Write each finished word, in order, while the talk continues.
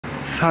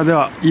さあで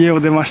は家を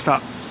出ました。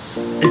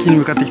駅に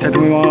向かっていきたいと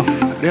思いま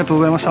す。ありがとう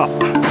ございました。こ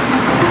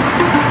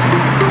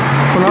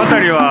の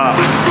辺りは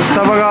ス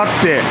タバがあっ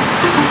て、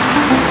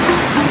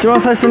一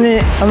番最初に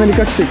アメリ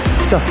カ来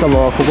たスタバ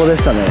はここで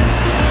したね。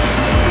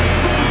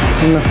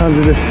こんな感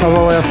じでスタ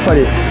バはやっぱ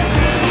り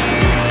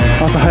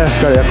朝早く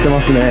からやって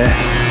ますね。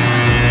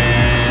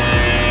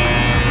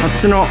あっ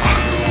ちの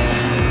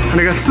あ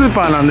れがスー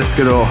パーなんです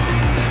けど、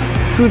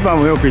スーパー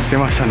もよく行って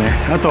ましたね。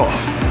あと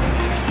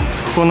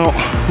この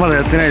まだ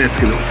やってないです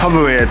けどサブ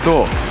ウェイ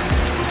と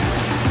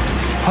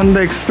パン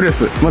ダエクスプレ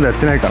スまだやっ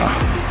てないかな。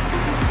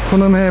こ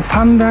のね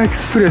パンダエク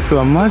スプレス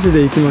はマジ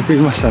で行きまくり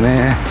ました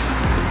ね。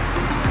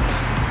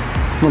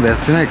まだやっ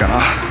てないかな。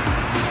こ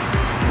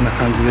んな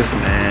感じです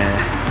ね。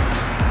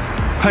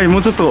はい、も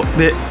うちょっと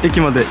で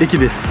駅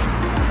です。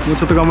もう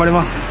ちょっと頑張り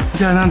ます。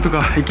いや、なんと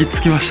か駅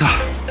着きました。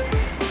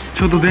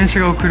ちょうど電車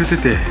が遅れて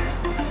て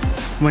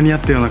間に合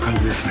ったような感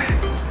じです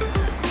ね。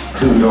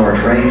あと2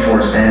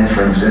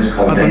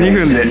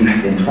分で来る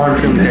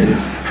みたいで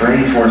す。こ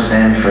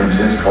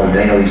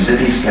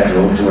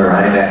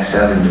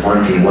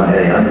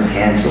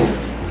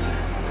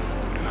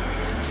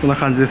んな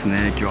感じです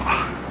ね、駅は。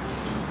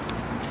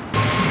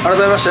改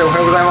めましておは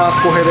ようございま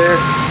す。浩平で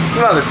す。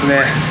今です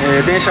ね、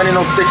電車に乗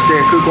ってきて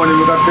空港に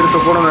向かっていると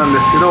ころなんで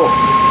すけど、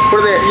こ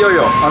れでいよい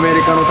よアメ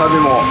リカの旅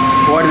も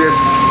終わりです。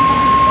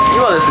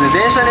今ですね、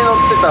電車に乗っ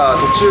てた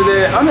途中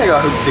で雨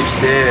が降ってき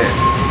て、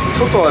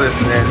外はで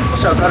すね少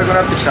し明るく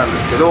なってきたんで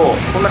すけど、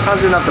こんな感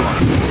じになってま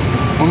す。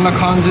こんな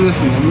感じで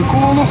すね。向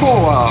こうの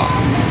方は、あ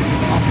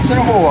っち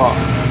の方は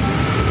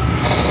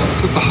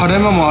ちょっと晴れ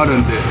間もある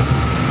んで、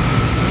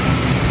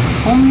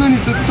そんなに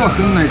ずっとは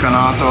降んないか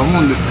なとは思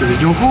うんですけど、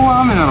予報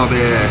は雨なの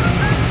で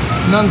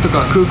なんと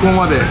か空港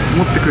まで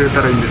持ってくれ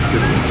たらいいんですけ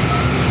ど、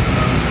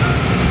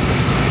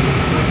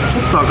ち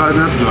ょっと明る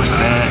くなってきました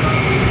ね。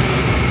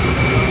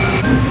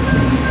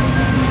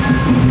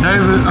だい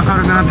ぶ明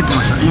るくなってき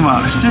ました。今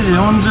7時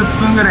40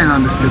分ぐらいな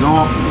んですけど、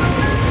こ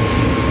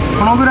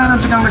のぐらいの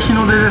時間が日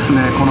の出です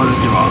ね。この時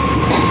期は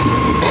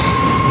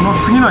この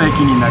次の駅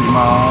になり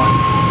ます。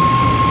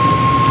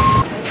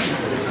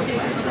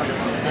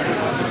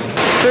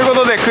というこ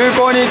とで空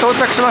港に到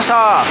着しまし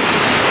た。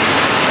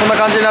こんな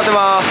感じになって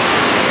ます。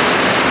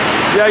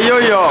いや、い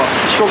よいよ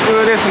帰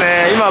国です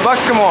ね。今バ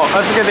ッグも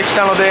預けてき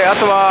たので、あ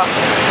とは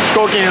飛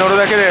行機に乗る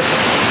だけです。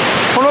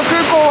この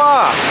空港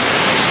は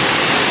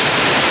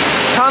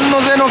サンノ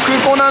ゼの空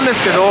港なんで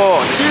すけど、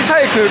小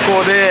さい空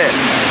港で、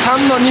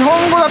日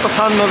本語だと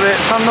サンノゼ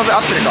合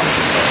ってるか、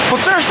こ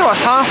っちの人は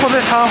サンホゼ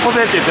って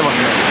言ってま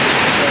すね。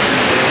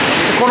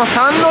この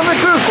サンノゼ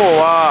空港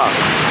は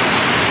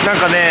なん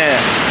かね、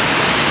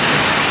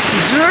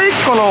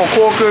11個の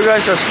航空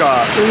会社し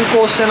か運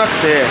航してなく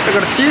て、だか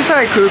ら小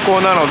さい空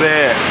港なの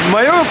で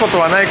迷うこと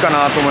はないか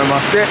なと思い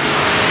ます。で、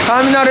タ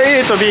ーミナル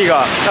A と B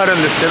がある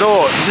んですけ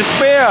ど、ジッ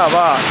プエア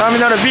はターミ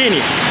ナル B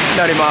に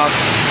なりま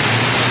す。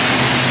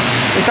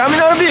ターミ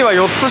ナル B は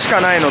4つしか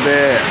ないの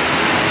で、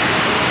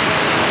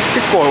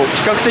結構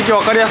比較的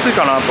分かりやすい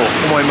かなと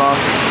思いま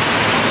す。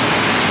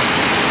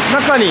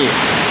中に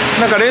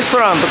なんかレスト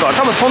ランとか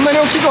多分そんなに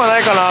大きくはな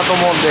いかなと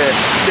思うんで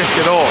す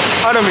けど、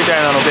あるみた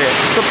いなので、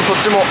ちょっとそ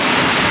っちも行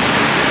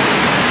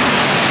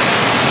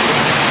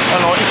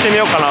ってみ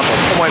ようかなと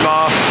思い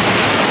ます。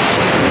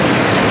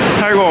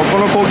最後こ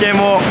の光景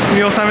も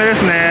見納めで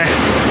すね。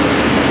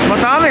ま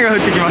た雨が降っ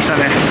てきました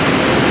ね。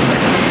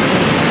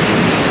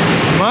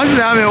マジ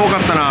で雨多かっ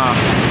たな。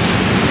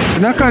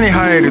中に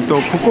入ると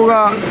ここ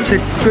がチェ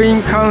ックイ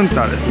ンカウン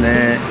ターです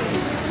ね。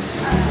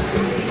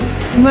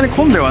そんなに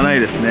混んではない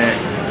ですね。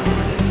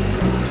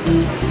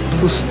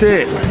そし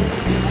て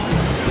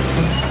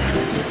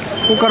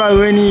ここから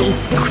上に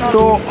行く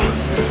と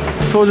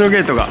搭乗ゲ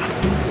ートが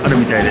ある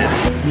みたいで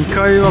す。2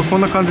階はこ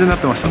んな感じになっ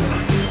てました。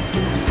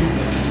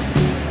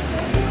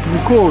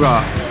向こう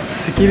が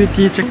セキュリ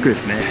ティチェックで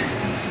すね。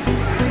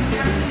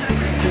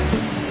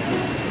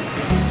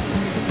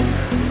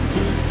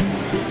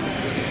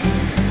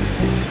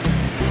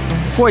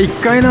ここは1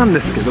階なんで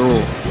すけど、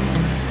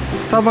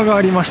スタバが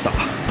ありました。ちっ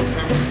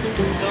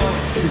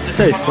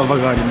ちゃいスタバ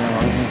がありま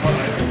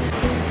す。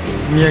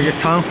お土産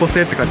サンホ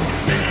セって書いてま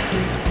すね。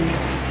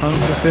サンホ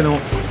セの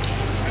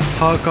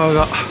パーカー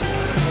が売っ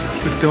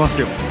てま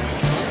すよ。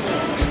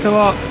下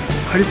は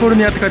カリフォル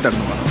ニアって書いてある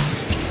のかな。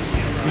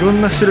いろ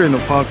んな種類の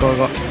パーカー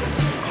が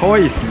かわ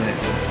いいですね。こ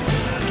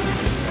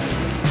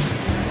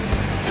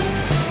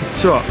っ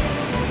ちは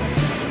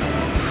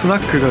スナッ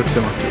クが売って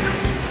ます。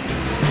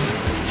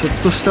ちょっ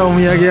としたお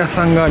土産屋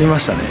さんがありま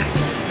したね。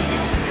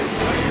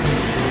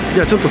じ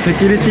ゃあちょっとセ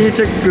キュリティ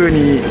チェック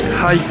に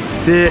入っ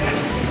て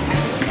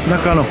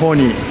中の方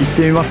に行っ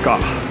てみますか。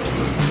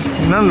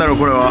なんだろう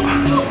これは。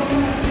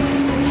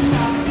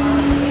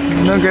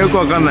なんかよく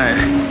わかんない。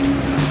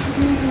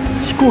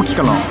飛行機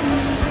かな。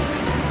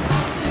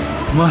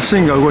マシ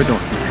ンが動いてま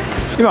すね。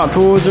今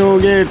搭乗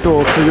ゲート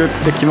をくぐっ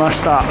てきま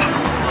した。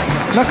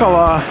中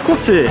は少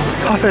し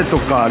カフェと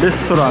かレ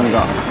ストラン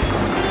が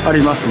あ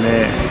ります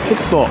ね。ちょっ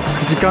と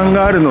時間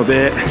があるの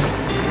で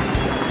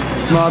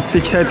回って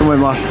いきたいと思い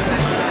ます。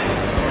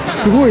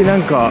すごいな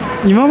んか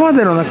今ま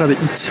での中で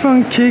一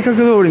番計画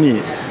通り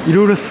にい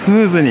ろいろス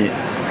ムーズに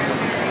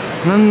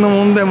何の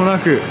問題もな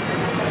く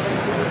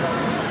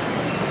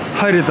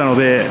入れたの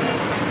で、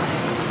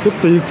ちょっ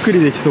とゆっくり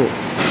できそう。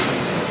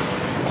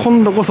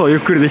今度こそゆっ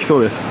くりできそ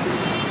うです。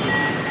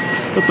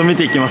ちょっと見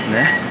ていきます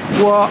ね。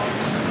ここは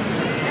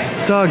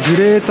ザ・グ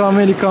レートア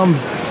メリカン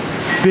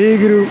ベー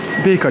グル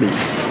ベーカリー、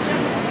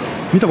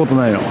見たこと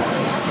ないな。こ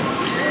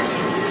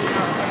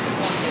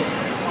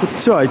っ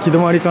ちは行き止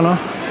まりかな。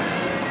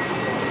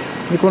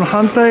でこの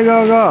反対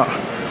側が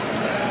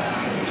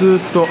ず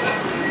っと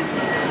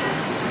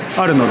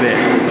あるので、ち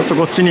ょっと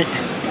こっちに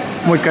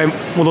もう一回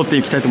戻って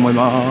いきたいと思い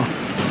ま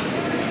す。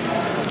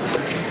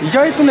意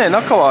外とね、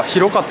中は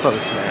広かったで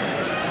すね。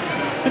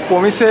結構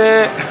お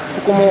店、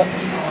ここも、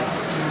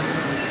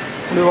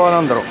これは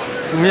何だろう、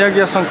お土産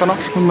屋さんかな。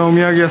こんなお土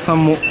産屋さ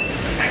んも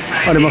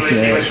あります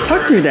ね。さ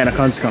っきみたいな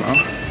感じかな。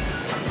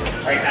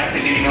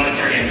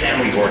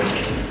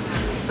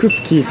ク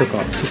ッキーと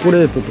かチョコ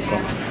レートとか。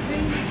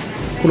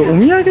これお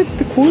土産っ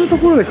てこういうと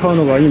ころで買う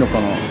のがいいのか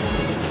な、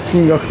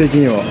金額的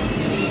には。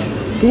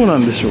どうな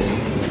んでしょう。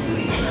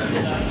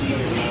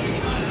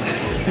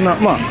ま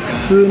あ普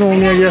通のお土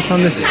産屋さ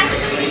んですね。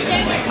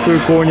空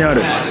港にあ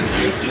る。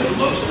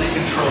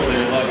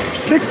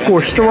結構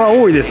人は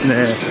多いです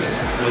ね。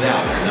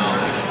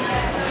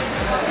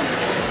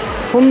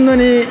そんな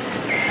に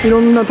いろ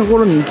んなとこ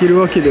ろに行ける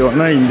わけでは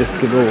ないんです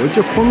けど、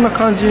一応こんな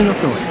感じになっ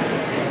てます。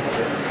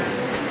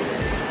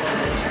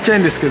ちっちゃい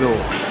んですけど、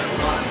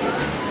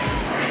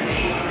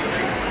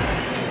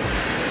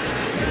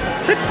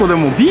結構で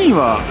も便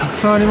はたく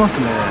さんあります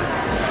ね。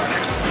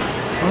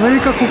アメ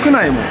リカ国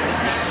内も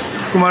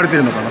含まれて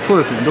るのかな。そう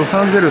ですね、ロ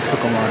サンゼルスと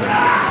かもあ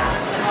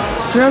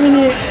る。ちなみ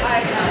に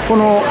こ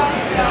の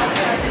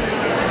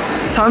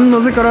サン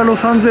ノゼからロ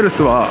サンゼル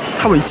スは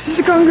多分1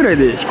時間ぐらい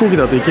で飛行機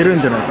だと行けるん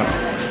じゃないかな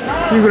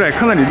っていうぐらい、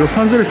かなりロ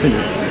サンゼルスに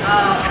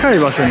近い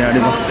場所にあり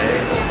ますね。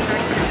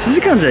1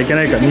時間じゃ行け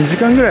ないから2時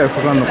間ぐらいは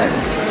かかるのかな。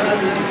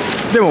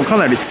でもか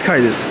なり近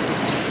いです。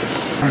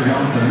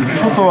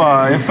外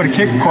はやっぱり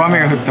結構雨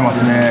が降ってま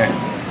すね。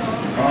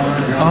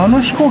あ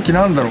の飛行機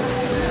なんだろう。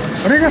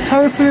あれがサ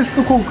ウスウェス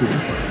ト航空。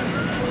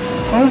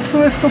サウス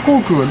ウェスト航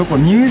空はどこ？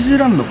ニュージー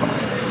ランドかな。オ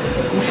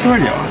ーストラ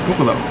リア？ど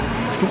こだろう。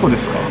どこで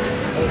すか？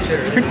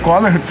結構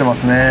雨降ってま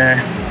す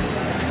ね。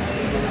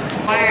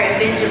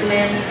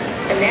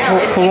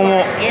ここ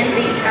も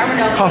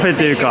カフェ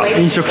というか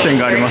飲食店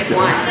がありますよ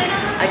ね。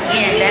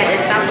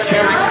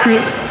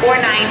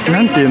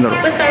なんて言うんだろう。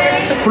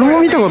これ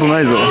も見たことな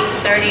いぞ。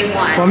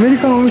アメリ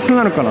カのお店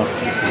なのかな。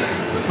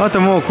あと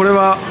もうこれ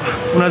は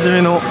おなじ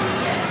みの、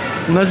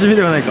おなじみ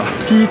ではないか、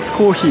ピーツ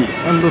コーヒー&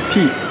テ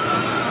ィ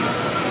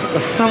ー。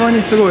スタバ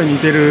にすごい似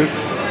てる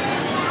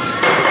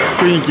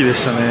雰囲気で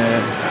したね。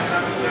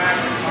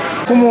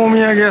ここもお土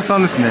産屋さ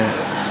んですね。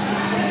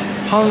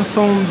ハン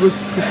ソンブ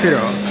ックセラ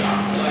ーズ。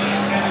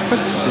さっ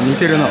きと似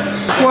てるな。こ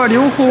こは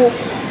両方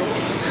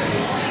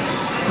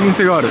お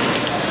店がある。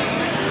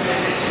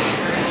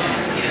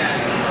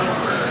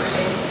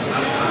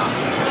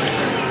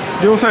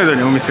両サイド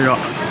にお店があ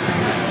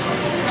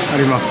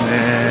りますね。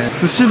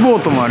寿司ボ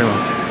ートもありま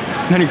す。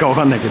何かわ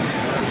かんないけど。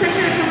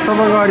スタ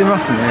バがありま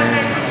すね。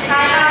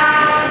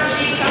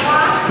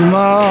ス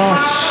マッ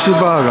シュ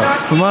バーガー、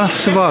スマッ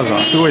シュバーガ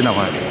ー、すごい名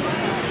前。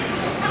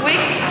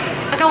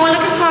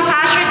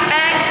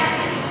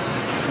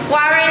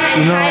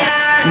うな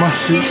ま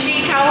し。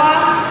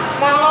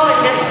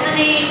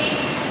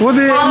ここ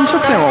で飲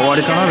食店は終わ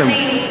りかな。でもこ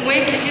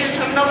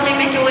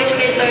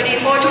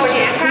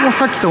こも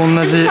さっきと同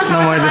じ名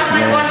前ですね。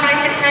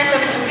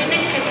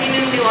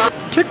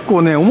結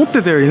構ね、思っ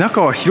てたより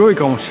中は広い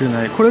かもしれ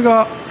ない。これ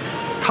が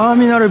ター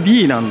ミナル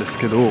B なんです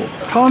けど、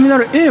ターミナ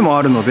ル A も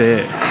あるの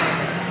で、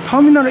タ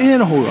ーミナル A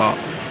の方が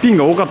便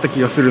が多かった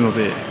気がするの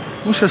で、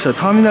もしかしたら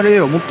ターミナル A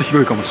はもっと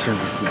広いかもしれ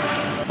ないですね。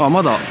あ、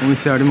まだお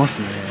店ありま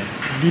すね。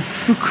リ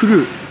ップク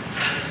ルー、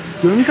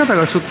読み方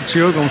がちょっと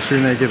違うかもし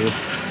れないけど、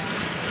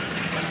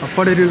ア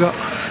パレルが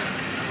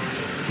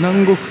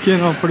南国系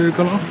のアパレル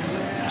かな。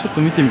ちょっ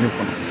と見てみよう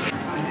か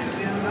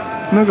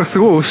な。なんかす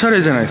ごいおしゃ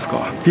れじゃないです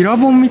か。ビラ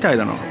ボンみたい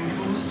だな。こ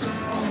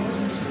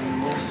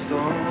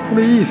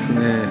れいいです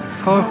ね。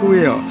サーフウ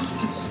ェア。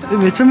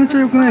めちゃめち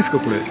ゃ良くないですか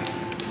これ。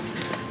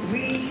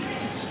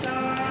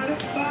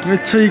めっ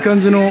ちゃいい感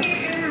じの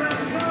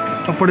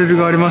アパレル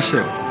がありました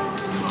よ。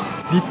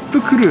リッ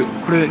プクル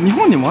ー、これ日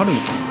本にもあるの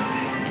かな。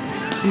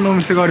こんなお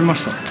店がありま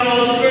した。こ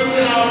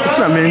っ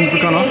ちはメンズ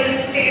かな。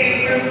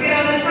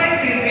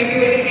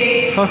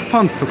サーフ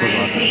パンツとかがあ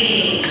っ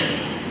て、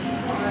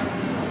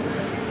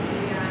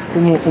ここ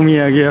もお土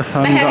産屋さ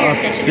んがあっ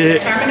て、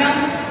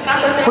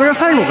これが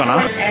最後か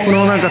な。こ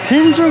のなんか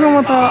天井が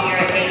また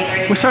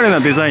おしゃれな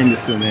デザインで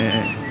すよ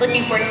ね。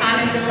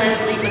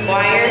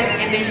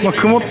まあ、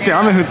曇って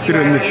雨降って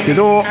るんですけ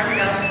ど、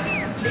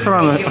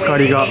空の明か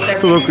りが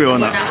届くよう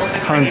な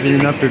感じ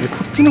になってて、こ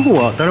っちの方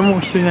は誰も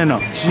人いないな。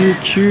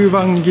19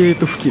番ゲー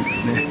ト付近で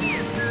すね。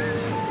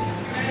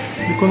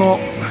でこの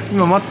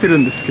今待ってる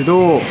んですけ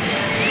ど、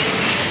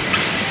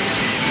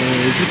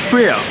ジッ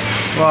プエア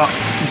は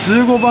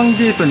15番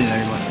ゲートにな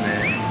りますね。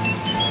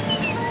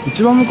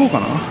一番向こうか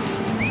な。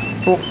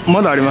お、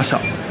まだありました。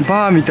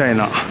バーみたい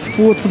なス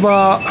ポーツ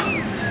バ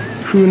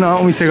ー風な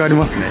お店があり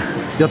ますね。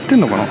やってん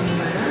のかな。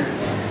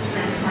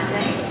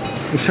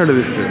おしゃれ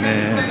ですよ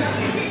ね。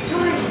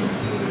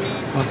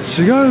あ、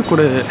違う、こ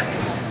れ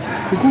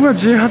ここが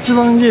18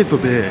番ゲート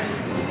で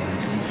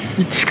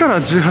1から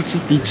18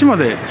って1ま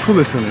で、そう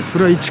ですよね。そ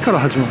れは1から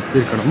始まって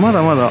るから、ま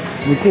だまだ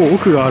向こう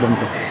奥があるん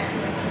だ。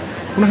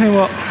この辺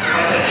は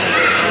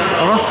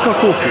アラスカ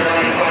航空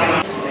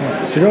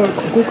ですね。違う、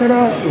ここから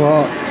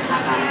は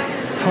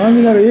ター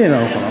ミナル A な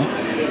のかな。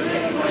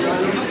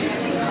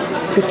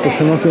ちょっと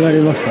狭くな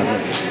りましたね。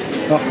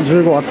あ、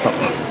15あった。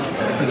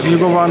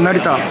15番成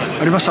田あ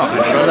りました。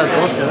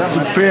ジ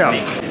ップエア、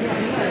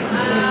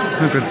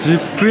なんかジッ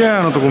プエ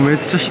アのとこめっ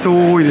ちゃ人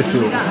多いです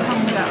よ。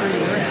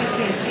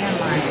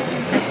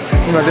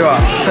今では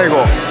最後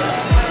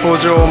搭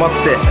乗を待っ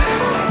て、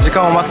時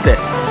間を待って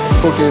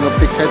飛行機に乗っ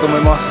ていきたいと思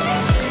います。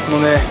こ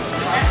のね、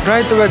フラ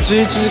イトが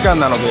11時間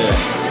なので、も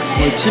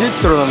う1リ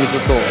ットルの水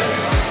と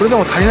これで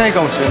も足りない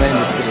かもしれないん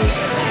ですけど、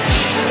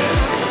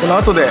この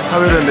後で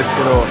食べるんです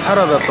けど、サ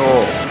ラダとタ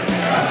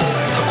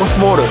コス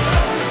ボールを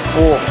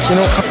昨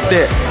日買っ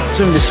て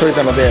準備しておい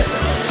たので、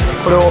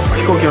これを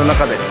飛行機の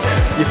中で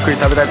ゆっくり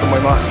食べたいと思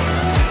います。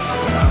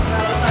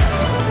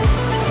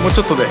もう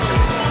ちょっとで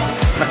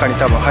中に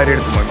多分入れ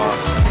ると思いま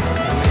す。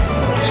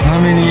ちな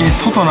みに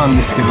外なん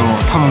ですけど、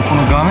多分こ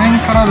の画面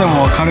からで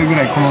も分かるぐ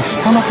らい、この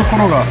下のとこ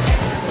ろが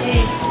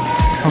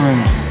多分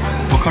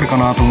分かるか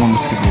なと思うんで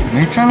すけど、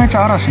めちゃめち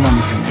ゃ嵐なん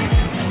ですよね。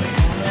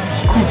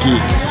飛行機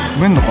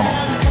飛べんのかな。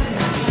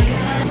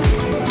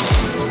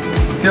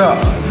では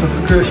早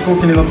速飛行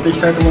機に乗っていき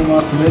たいと思い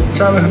ます。めっ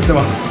ちゃ雨降って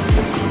ます。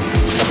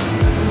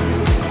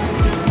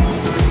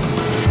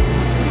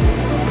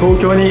東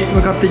京に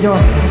向かっていきま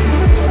す。